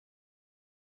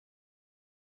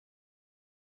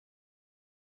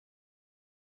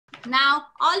Now,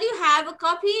 all you have a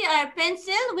copy or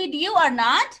pencil with you or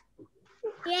not?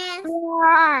 Yes.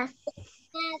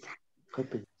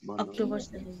 October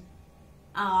 7.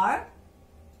 R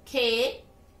K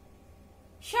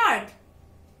shark.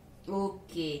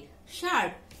 Okay,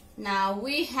 shark. Now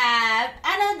we have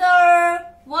another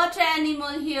water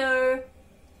animal here.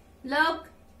 Look.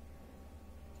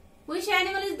 Which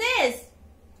animal is this?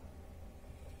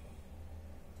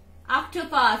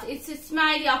 Octopus. It's a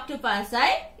smiley octopus,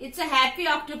 right? It's a happy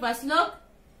octopus. Look.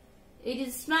 It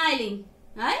is smiling,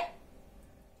 right?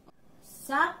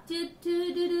 Shark do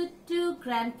do do do do.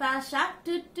 Grandpa shark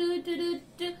do do do do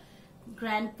do.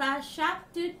 Grandpa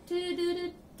shark do do do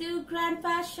do do.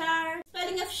 Grandpa shark.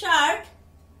 Spelling of shark.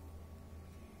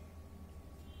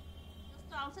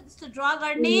 जस्तो draw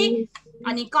गर्ने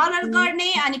अनि colour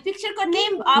गर्ने अनि पिक्चरको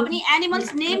name अनि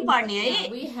animals name पढ्ने है.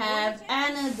 We have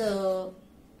another.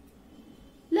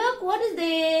 Look, what is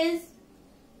this?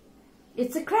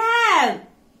 It's a crab.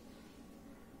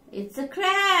 It's a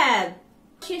crab.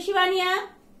 Shivania.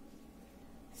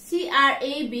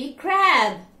 C-R-A-B,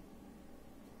 crab.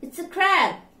 It's a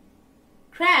crab.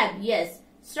 Crab, yes.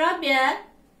 Shrubia.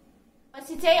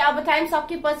 पछि चाहिँ अब टाइम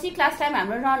सकेपछि क्लास टाइम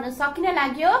हाम्रो सकिन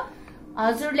लाग्यो.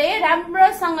 हजुरले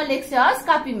राम्रोसँग लेख्नुहोस्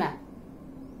कपीमा.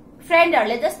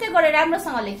 फ्रेन्डहरुले जस्तै गरेर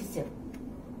राम्रोसँग लेखिदियो.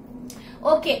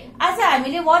 ओके, आज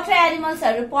हामीले वाटर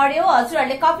एनिमल्सहरु पढ्यौ.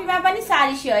 हजुरहरुले कपीमा पनि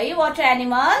सारिसियो है वाटर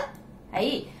एनिमल है.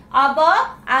 अब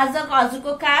आज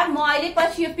हजुरको काम, म अहिले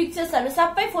पछि यो पिक्चर्सहरु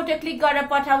सबै फोटो क्लिक गरेर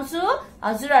पठाउँछु.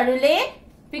 हजुरहरुले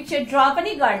पिक्चर ड्रा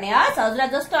पनि गर्ने हस्. हजुरलाई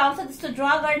जस्तो आउँछ त्यस्तो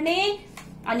ड्रा गर्ने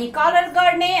अनि कलर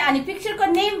गर्ने अनि पिक्चरको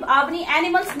नेम अनि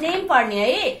एनिमल्स नेम पढ्ने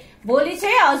है. भोलि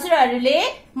चाहिँ हजुरहरुले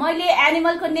मैले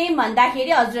एनिमलको नेम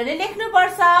भन्दाखेरि हजुरहरुले लेख्नु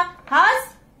पर्छ. हस्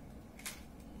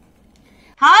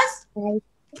हस्.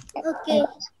 Okay.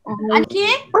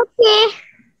 Okay. Okay.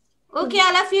 Okay,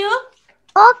 all of you.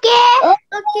 Okay.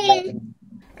 Okay.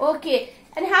 Okay.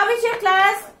 And how is your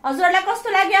class? हजुरहरुलाई कस्तो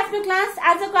लाग्यो आफ्नो क्लास?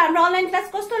 आजको हाम्रो अनलाइन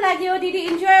क्लास कस्तो लाग्यो? Did you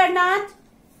enjoy or not?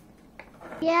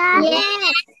 Yeah.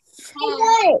 Yes.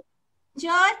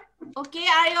 Enjoy. Okay,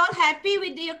 are you all happy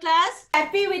with your class?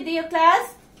 Happy with your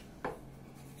class?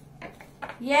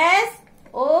 Yes?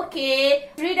 Okay.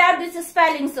 Read out these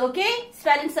spellings, okay?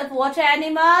 Spellings of water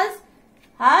animals.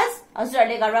 Has?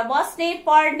 हजुरहरुले घरमा बस्ने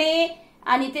पढ्ने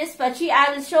अनि त्यसपछि I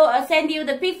will send you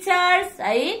the pictures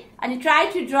है. अनि try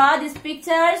to draw these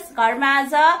pictures घरमा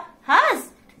आज.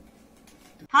 Has?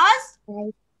 Has?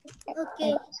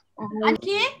 Okay.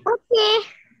 Okay? Okay.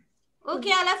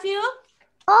 Okay, all of you?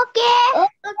 Okay.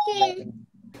 Okay.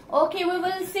 Okay, we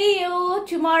will see you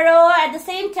tomorrow at the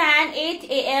same time, 8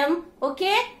 a.m.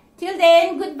 Okay? Till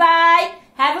then, goodbye.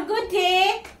 Have a good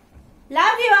day.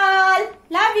 Love you all.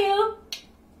 Love you.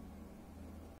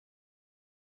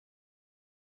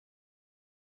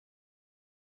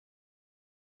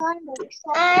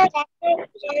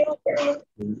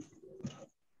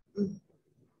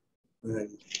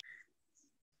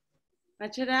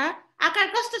 छोरा आकार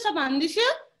कस्तो छ भन्दिछु.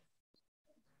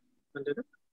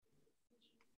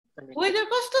 Weather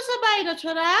कस्तो छ बाहिर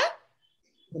छोरा?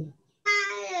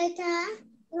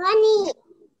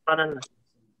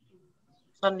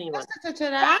 कस्तो छ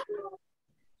छोरा?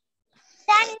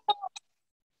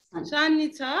 सन्नी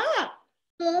छ.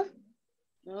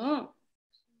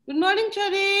 गुड मर्निङ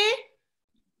छोरी.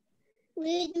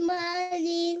 Good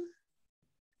morning.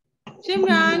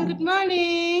 सिमरन गुड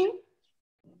मर्निङ.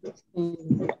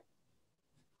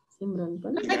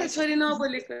 छोरी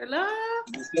नबोलेको ल.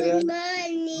 Good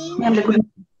morning.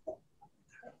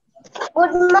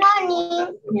 Good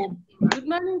morning. Good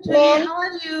morning छोरी. How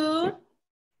are you?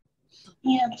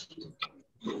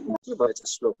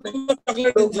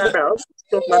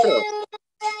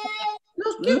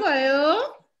 के भयो?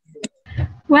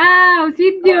 Wow,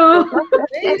 सिद्धो.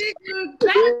 Very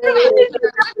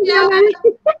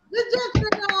good. Good job,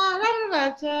 राम्रो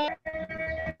भएको छ.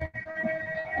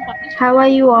 How are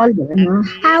you all?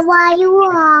 How are you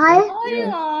all? How are you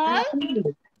all?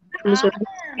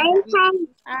 I'm fine.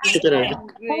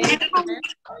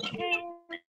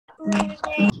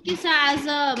 के छ आज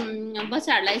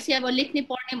बच्चाहरूलाई चाहिँ अब लेख्ने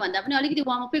पढ्ने भन्दा पनि अलिकति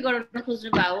वार्म अपै गराउन खोज्नु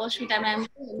भयो अस्मिता म्याम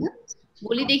हैन.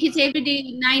 भोलिदेखि चाहिँ एभ्रीडे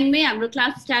 9 मै हाम्रो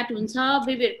क्लास स्टार्ट हुन्छ.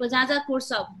 बेबीहरुको जहाँ जहाँ कोर्स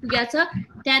पुग्या छ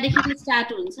त्यहाँदेखि स्टार्ट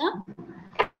हुन्छ.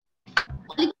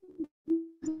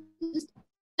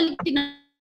 अलिकति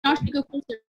नर्सरीको कोर्स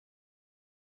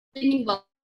ट्रेनिङ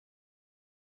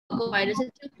भएको भएर चाहिँ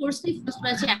त्यो कोर्स नै फर्स्टमा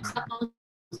चाहिँ हामी सकाउँछौँ.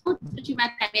 त्यसपछि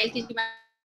मात्र हामी एलकेजीमा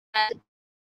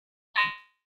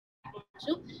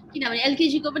किनभने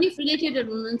एलकेजीको पनि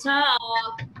रिलेटेडहरू हुनुहुन्छ.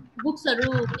 बुक्सहरू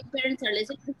पेरेन्ट्सहरूले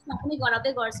चाहिँ बुक्समा पनि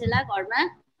गराउँदै गर्छ होला घरमा.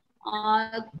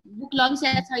 बुक लन्च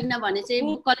या छैन भने चाहिँ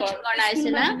बुक कलेक्सन गर्न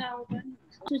आइसला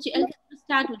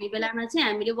स्टार्ट हुने बेलामा चाहिँ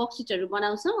हामीले वर्कसिटहरू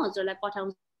बनाउँछौँ हजुरलाई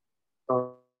पठाउँछौँ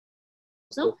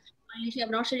अहिले चाहिँ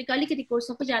अब नर्सरीको अलिकति कोर्स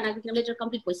सबैजनाको लेटर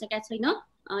कम्प्लिट भइसकेको छैन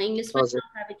इङ्ग्लिस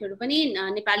प्राइभेटहरू पनि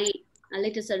नेपाली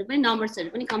लेटर्सहरू पनि नम्बर्सहरू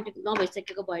पनि कम्प्लिट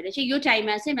नभइसकेको भएर चाहिँ यो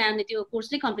टाइममा चाहिँ म्यामले त्यो कोर्स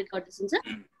नै कम्प्लिट गरिदिन्छ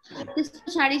त्यस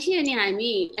पछाडि चाहिँ अनि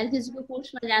हामी एलकेजीको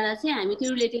कोर्समा जाँदा चाहिँ हामी त्यो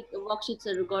रिलेटेड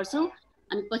वर्कसिट्सहरू गर्छौँ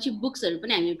अनि पछि बुक्सहरू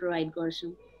पनि हामी प्रोभाइड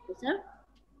गर्छौँ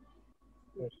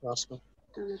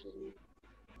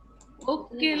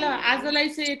ओके ल आजलाई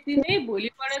चाहिँ यति नै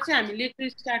भोलिबाट चाहिँ हामी लेटर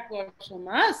स्टार्ट गर्छौँ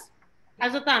हस्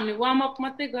आज त हामीले वार्म अप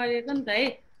मात्रै गरेको नि त है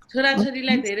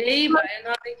छोराछोरीलाई धेरै भए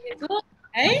नदेखेको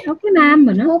है ओके म्याम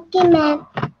भन okay ma'am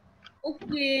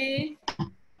okay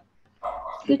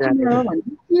see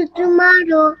you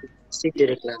tomorrow See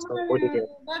you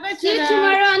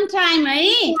tomorrow on time,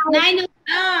 right? 9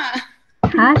 o'clock.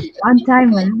 on time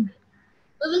भन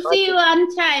We will see you on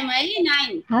time, right?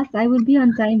 9. Yes, I will be on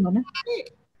time भन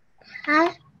I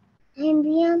am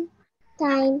on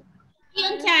time Be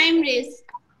on time, Riz.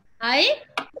 Hi.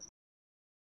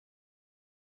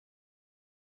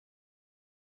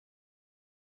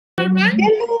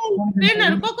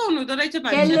 पेनहरु को हुनुहुँदो रहेछ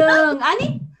भाइ Kelung. Ani?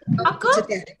 Aku?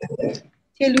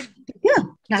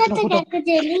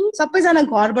 सबैजना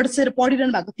घर बसेर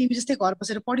पढिरहनु भएको तिमी जस्तै घर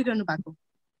बसेर पढिरहनु भएको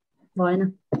भएन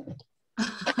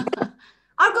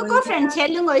अर्को को फ्रेन्ड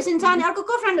छेलुङ होइसिन्छ अनि अर्को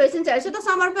को फ्रेन्ड होइसिन्छ हेर्छु त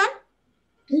समर्पण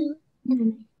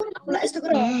यस्तो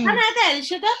कुरा खाना त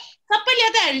हेर्छु त सबैले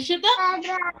त हेर्छु त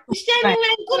स्ट्यान्डिङ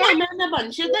लाइन कुन हो म्यामले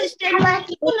भन्छु त स्ट्यान्डिङ लाइन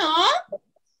कुन हो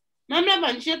म्यामले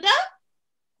भन्छु त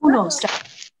कुन हो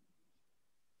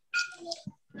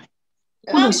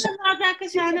लगाएको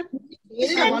सानो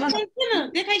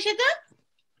देखाइसु त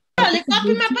हजुरहरूले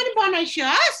कपीमा पनि बनाइसु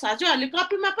हस् हजुरहरूले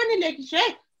कपीमा पनि लेखिसु है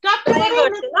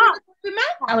कपीमा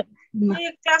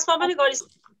क्लासमा पनि गरिस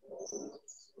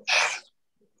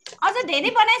अझ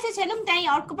धेरै बनाइछ छेलुङ त्यही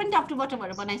अर्को पनि टप टु बटम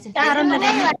भएर बनाइछ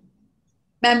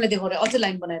म्यामले देखाउने अझै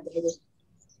लाइन बनाइदिएको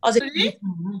अझै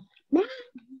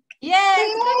Yes,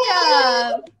 good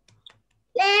job.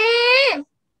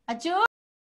 हजुर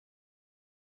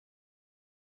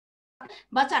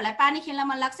बच्चाहरूलाई पानी खेल्न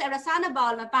मन लाग्छ एउटा सानो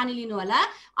बाउलमा पानी लिनु होला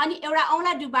अनि एउटा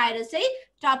औँला डुबाएर चाहिँ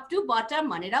टप टु बटम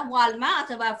भनेर वालमा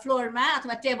अथवा फ्लोरमा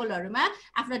अथवा टेबलहरुमा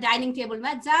आफ्नो डाइनिङ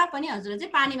टेबलमा जहाँ पनि हजुरले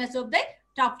चाहिँ पानीमा चोप्दै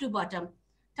टप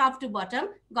टु बटम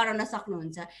गराउन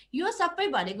सक्नुहुन्छ यो सबै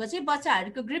भनेको चाहिँ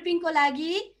बच्चाहरूको ग्रिपिङको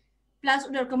लागि प्लस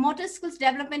उनीहरूको मोटर स्किल्स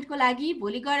डेभलपमेन्टको लागि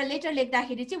भोलि गएर लेटर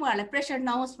लेख्दाखेरि चाहिँ उहाँहरूलाई प्रेसर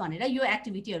नहोस् भनेर यो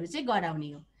एक्टिभिटीहरू चाहिँ गराउने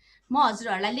हो म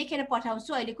हजुरहरूलाई लेखेर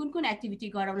पठाउँछु अहिले कुन कुन एक्टिभिटी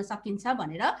गराउन सकिन्छ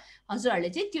भनेर हजुरहरूले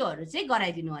चाहिँ त्योहरू चाहिँ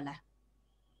गराइदिनु होला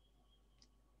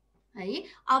है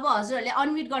अब हजुरहरूले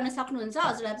अनम्युट गर्न सक्नुहुन्छ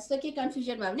हजुरलाई त्यस्तो के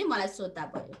कन्फ्युजन भयो भने मलाई सोध्दा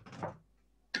भयो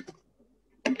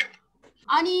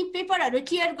अनि पेपरहरू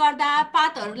टियर गर्दा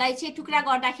पातहरूलाई चाहिँ टुक्रा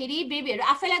गर्दाखेरि बेबीहरू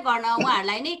आफैलाई गर्न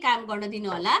उहाँहरूलाई नै काम गर्न दिनु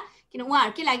होला किन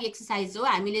उहाँहरुकै लागि एक्सरसाइज हो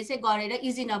हामीले चाहिँ गरेर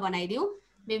इजी नबनाइदिउँ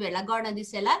बेबीहरूलाई गर्न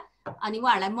दिसेला अनि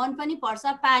उहाँहरूलाई मन पनि पर्छ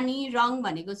पानी रङ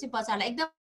भनेको चाहिँ बच्चालाई एकदम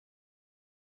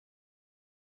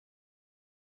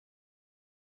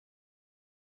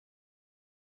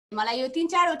मलाई यो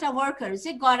 3-4 वटा वर्कहरु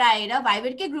चाहिँ गराएर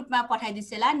भाइबरकै ग्रुपमा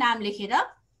पठाइदिसेला नाम लेखेर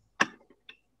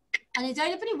अनि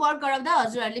जहिले पनि वर्क गराउँदा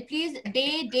हजुरहरूले प्लिज डे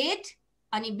डेट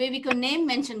अनि बेबीको नेम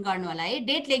मेन्सन गर्नु होला है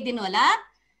डेट लेखिदिनु होला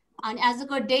अनि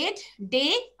आजको डेट डे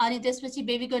अनि त्यसपछि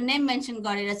बेबीको नेम मेन्सन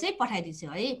गरेर चाहिँ पठाइदिन्छु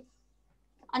है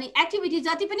अनि एक्टिभिटी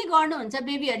जति पनि गर्नुहुन्छ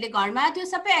बेबीहरूले घरमा त्यो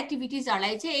सबै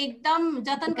एक्टिभिटिजहरूलाई चाहिँ एकदम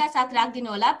जतनका साथ राखिदिनु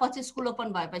होला पछि स्कुल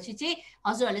ओपन भएपछि चाहिँ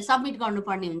हजुरहरूले सबमिट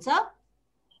गर्नुपर्ने हुन्छ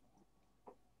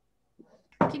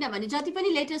किनभने जति पनि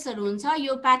लेटर्सहरू हुन्छ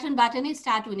यो प्याटर्नबाट नै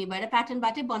स्टार्ट हुने भएर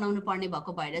प्याटर्नबाटै बनाउनु पर्ने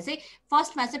भएको भएर चाहिँ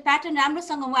फर्स्टमा चाहिँ प्याटर्न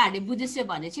राम्रोसँग उहाँहरूले बुझिसक्यो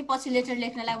भने चाहिँ पछि लेटर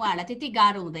लेख्नलाई उहाँहरूलाई त्यति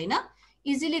गाह्रो हुँदैन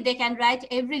easily they can write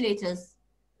every letters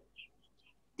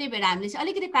त्यही भएर हामीले चाहिँ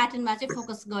अलिकति प्याटर्नमा चाहिँ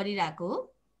फोकस गरिरहेको हो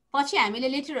पछि हामीले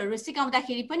लेटरहरू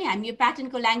सिकाउँदाखेरि पनि हामी यो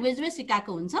प्याटर्नको ल्याङ्ग्वेजमै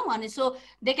सिकाएको हुन्छौँ अनि so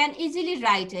they can easily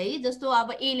right है जस्तो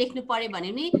अब ए लेख्नु पर्यो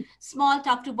भने पनि small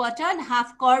top to button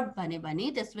half curve भन्यो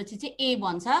भने त्यसपछि चाहिँ ए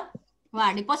भन्छ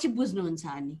उहाँहरूले पछि बुझ्नुहुन्छ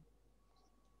अनि